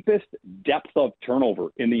deepest depth of turnover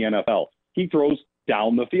in the NFL. He throws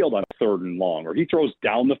down the field on a 3rd and long, or he throws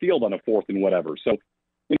down the field on a 4th and whatever. So,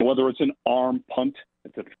 whether it's an arm punt,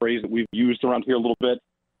 it's a phrase that we've used around here a little bit.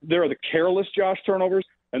 There are the careless Josh turnovers,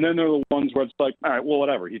 and then there are the ones where it's like, all right, well,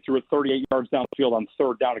 whatever. He threw it 38 yards down the field on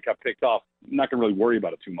 3rd down and got picked off. I'm not going to really worry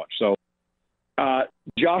about it too much. So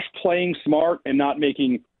Josh playing smart and not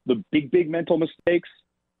making the big mental mistakes,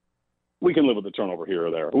 we can live with the turnover here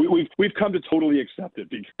or there. We've come to totally accept it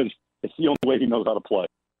because it's the only way he knows how to play.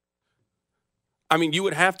 I mean, you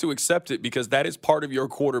would have to accept it because that is part of your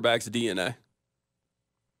quarterback's DNA.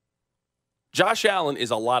 Josh Allen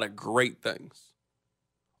is a lot of great things.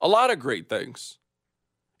 A lot of great things.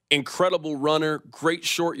 Incredible runner, great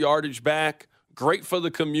short yardage back, great for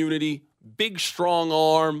the community, big, strong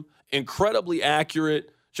arm, incredibly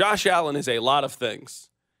accurate. Josh Allen is a lot of things.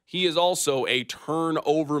 He is also a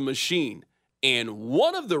turnover machine. And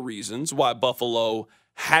one of the reasons why Buffalo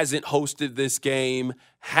hasn't hosted this game,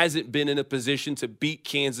 hasn't been in a position to beat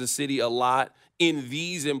Kansas City a lot in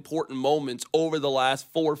these important moments over the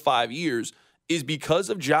last 4 or 5 years is because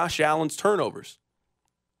of Josh Allen's turnovers.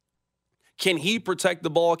 Can he protect the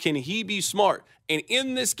ball? Can he be smart? And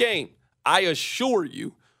in this game, I assure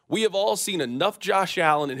you, we have all seen enough Josh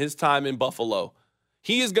Allen in his time in Buffalo.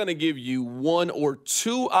 He is going to give you 1 or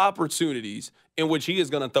 2 opportunities in which he is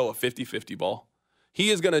going to throw a 50-50 ball. He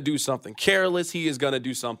is going to do something careless. He is going to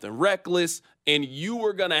do something reckless. And you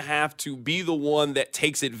are going to have to be the one that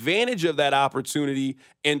takes advantage of that opportunity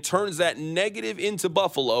and turns that negative into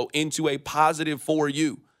Buffalo into a positive for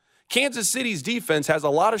you. Kansas City's defense has a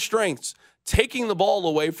lot of strengths. Taking the ball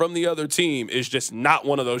away from the other team is just not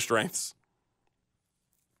one of those strengths.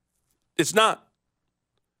 It's not.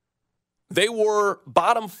 They were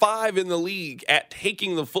bottom 5 in the league at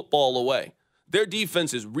taking the football away. Their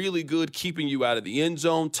defense is really good, keeping you out of the end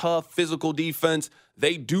zone, tough, physical defense.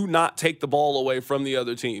 They do not take the ball away from the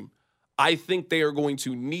other team. I think they are going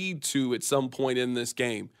to need to at some point in this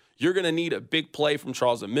game. You're going to need a big play from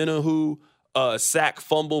Charles Omenihu, a sack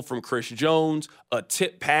fumble from Chris Jones, a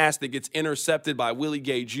tip pass that gets intercepted by Willie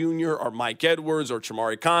Gay Jr. or Mike Edwards or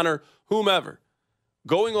Chamari Connor, whomever.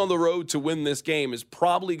 Going on the road to win this game is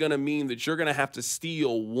probably going to mean that you're going to have to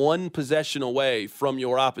steal 1 possession away from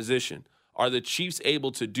your opposition. Are the Chiefs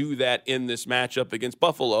able to do that in this matchup against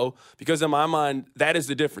Buffalo? Because in my mind, that is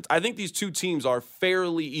the difference. I think these two teams are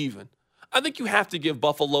fairly even. I think you have to give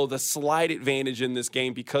Buffalo the slight advantage in this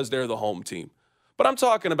game because they're the home team. But I'm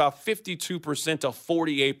talking about 52% to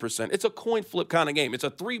 48%. It's a coin flip kind of game. It's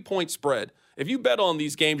a 3-point spread. If you bet on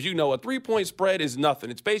these games, you know a 3-point spread is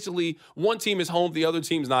nothing. It's basically one team is home, the other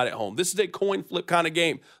team's not at home. This is a coin flip kind of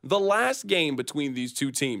game. The last game between these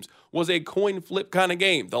two teams was a coin flip kind of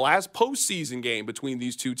game. The last postseason game between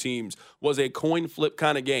these two teams was a coin flip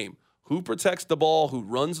kind of game. Who protects the ball, who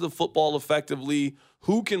runs the football effectively,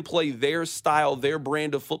 who can play their style, their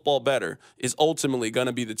brand of football better is ultimately going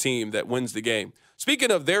to be the team that wins the game.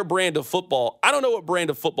 Speaking of their brand of football, I don't know what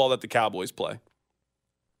brand of football that the Cowboys play.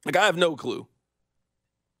 Like, I have no clue.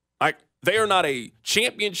 They are not a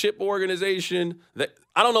championship organization.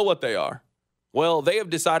 I don't know what they are. Well, they have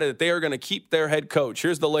decided that they are going to keep their head coach.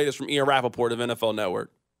 Here's the latest from Ian Rappaport of NFL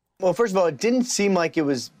Network. Well, first of all, it didn't seem like it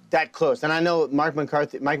was that close. And I know Mike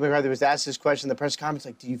McCarthy was asked this question in the press conference,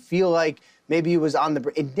 like, do you feel like maybe he was on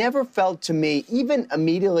the – it never felt to me, even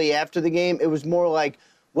immediately after the game, it was more like,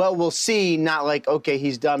 well, we'll see, not like, okay,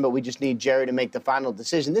 he's done, but we just need Jerry to make the final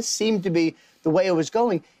decision. This seemed to be the way it was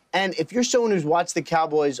going. And if you're someone who's watched the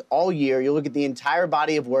Cowboys all year, you look at the entire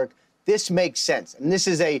body of work, this makes sense. And this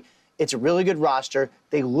is it's a really good roster.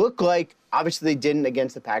 They look like, obviously they didn't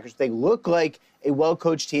against the Packers, they look like a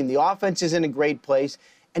well-coached team. The offense is in a great place.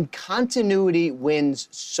 And continuity wins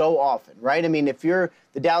so often, right? I mean, if you're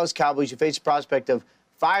the Dallas Cowboys, you face the prospect of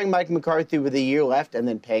firing Mike McCarthy with a year left and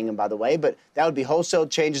then paying him, by the way. But that would be wholesale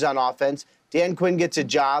changes on offense. Dan Quinn gets a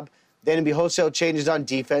job. Then it'd be wholesale changes on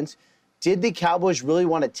defense. Did the Cowboys really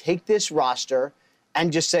want to take this roster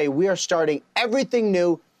and just say, we are starting everything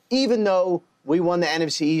new, even though we won the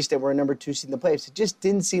NFC East and we're number 2 seed in the playoffs? It just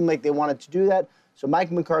didn't seem like they wanted to do that. So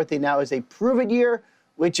Mike McCarthy now is a prove-it year,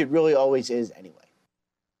 which it really always is anyway.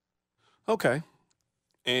 Okay.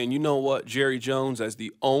 And you know what, Jerry Jones, as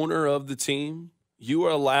the owner of the team, you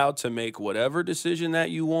are allowed to make whatever decision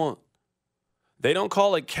that you want. They don't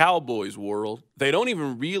call it Cowboys World. They don't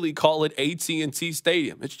even really call it AT&T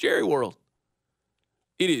Stadium. It's Jerry World.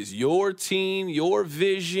 It is your team, your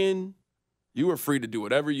vision. You are free to do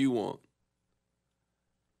whatever you want.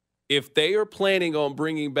 If they are planning on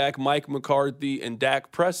bringing back Mike McCarthy and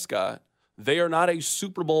Dak Prescott, they are not a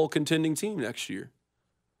Super Bowl contending team next year.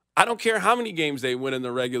 I don't care how many games they win in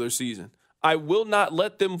the regular season. I will not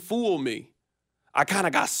let them fool me. I kind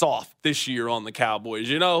of got soft this year on the Cowboys,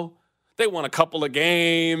 you know. They won a couple of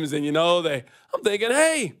games, and, I'm thinking,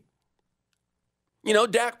 hey,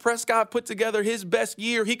 Dak Prescott put together his best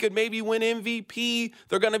year. He could maybe win MVP.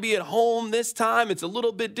 They're going to be at home this time. It's a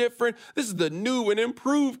little bit different. This is the new and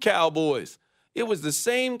improved Cowboys. It was the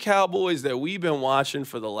same Cowboys that we've been watching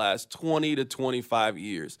for the last 20 to 25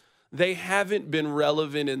 years. They haven't been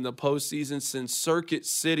relevant in the postseason since Circuit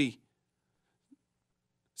City.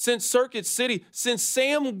 Since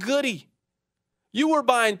Sam Goody. You were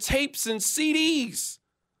buying tapes and CDs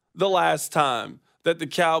the last time that the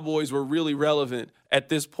Cowboys were really relevant at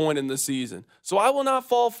this point in the season. So I will not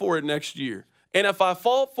fall for it next year. And if I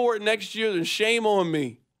fall for it next year, then shame on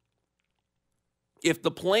me. If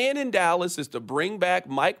the plan in Dallas is to bring back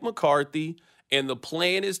Mike McCarthy and the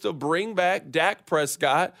plan is to bring back Dak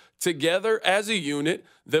Prescott together as a unit,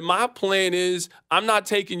 then my plan is I'm not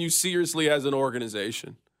taking you seriously as an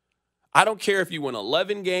organization. I don't care if you win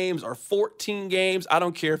 11 games or 14 games. I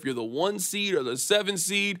don't care if you're the 1 seed or the 7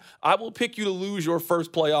 seed. I will pick you to lose your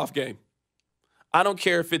first playoff game. I don't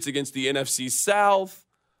care if it's against the NFC South.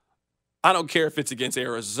 I don't care if it's against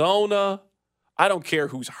Arizona. I don't care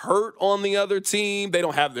who's hurt on the other team. They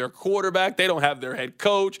don't have their quarterback. They don't have their head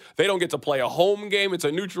coach. They don't get to play a home game. It's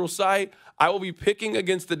a neutral site. I will be picking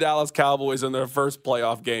against the Dallas Cowboys in their first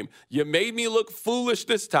playoff game. You made me look foolish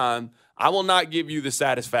this time. I will not give you the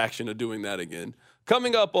satisfaction of doing that again.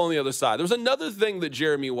 Coming up on the other side, there's another thing that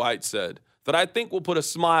Jeremy White said that I think will put a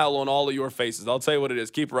smile on all of your faces. I'll tell you what it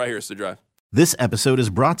is. Keep it right here, Sid Drive. This episode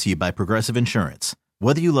is brought to you by Progressive Insurance.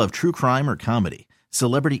 Whether you love true crime or comedy,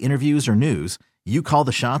 celebrity interviews or news, you call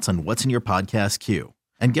the shots on what's in your podcast queue.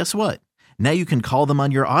 And guess what? Now you can call them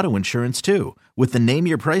on your auto insurance too with the Name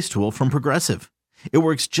Your Price tool from Progressive. It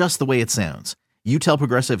works just the way it sounds. You tell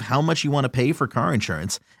Progressive how much you want to pay for car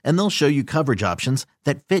insurance, and they'll show you coverage options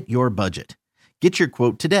that fit your budget. Get your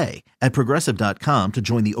quote today at Progressive.com to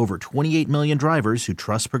join the over 28 million drivers who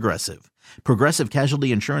trust Progressive. Progressive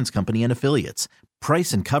Casualty Insurance Company and Affiliates.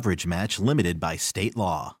 Price and coverage match limited by state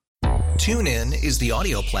law. TuneIn is the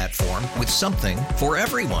audio platform with something for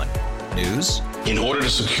everyone. News. In order to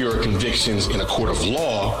secure convictions in a court of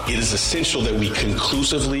law, it is essential that we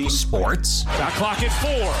conclusively. Sports. Got clock at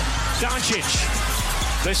 4.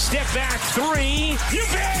 Doncic. The step back 3. You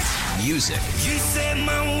bet. Music. You set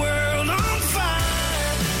my world on fire.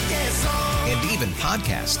 Yes, and even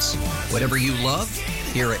podcasts. Whatever you love,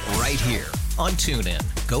 hear it right here on TuneIn.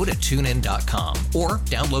 Go to TuneIn.com or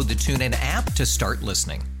download the TuneIn app to start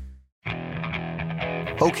listening.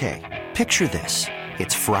 Okay, picture this.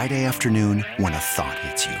 It's Friday afternoon when a thought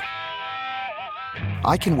hits you.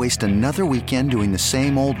 I can waste another weekend doing the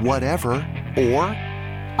same old whatever, or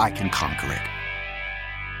I can conquer it.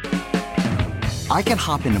 I can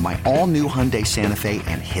hop into my all-new Hyundai Santa Fe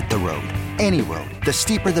and hit the road. Any road. The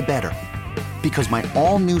steeper, the better. Because my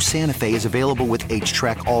all-new Santa Fe is available with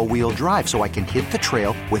H-Track all-wheel drive, so I can hit the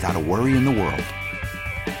trail without a worry in the world.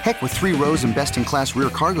 Heck, with 3 rows and best-in-class rear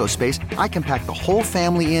cargo space, I can pack the whole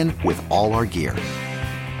family in with all our gear.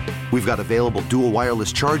 We've got available dual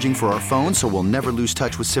wireless charging for our phones, so we'll never lose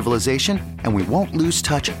touch with civilization, and we won't lose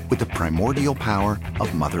touch with the primordial power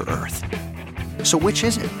of Mother Earth. So which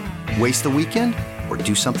is it? Waste the weekend or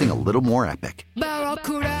do something a little more epic?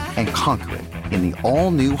 And conquer it in the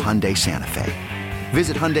all-new Hyundai Santa Fe.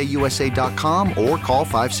 Visit HyundaiUSA.com or call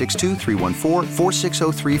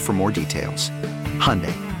 562-314-4603 for more details.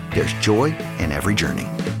 Hyundai, there's joy in every journey.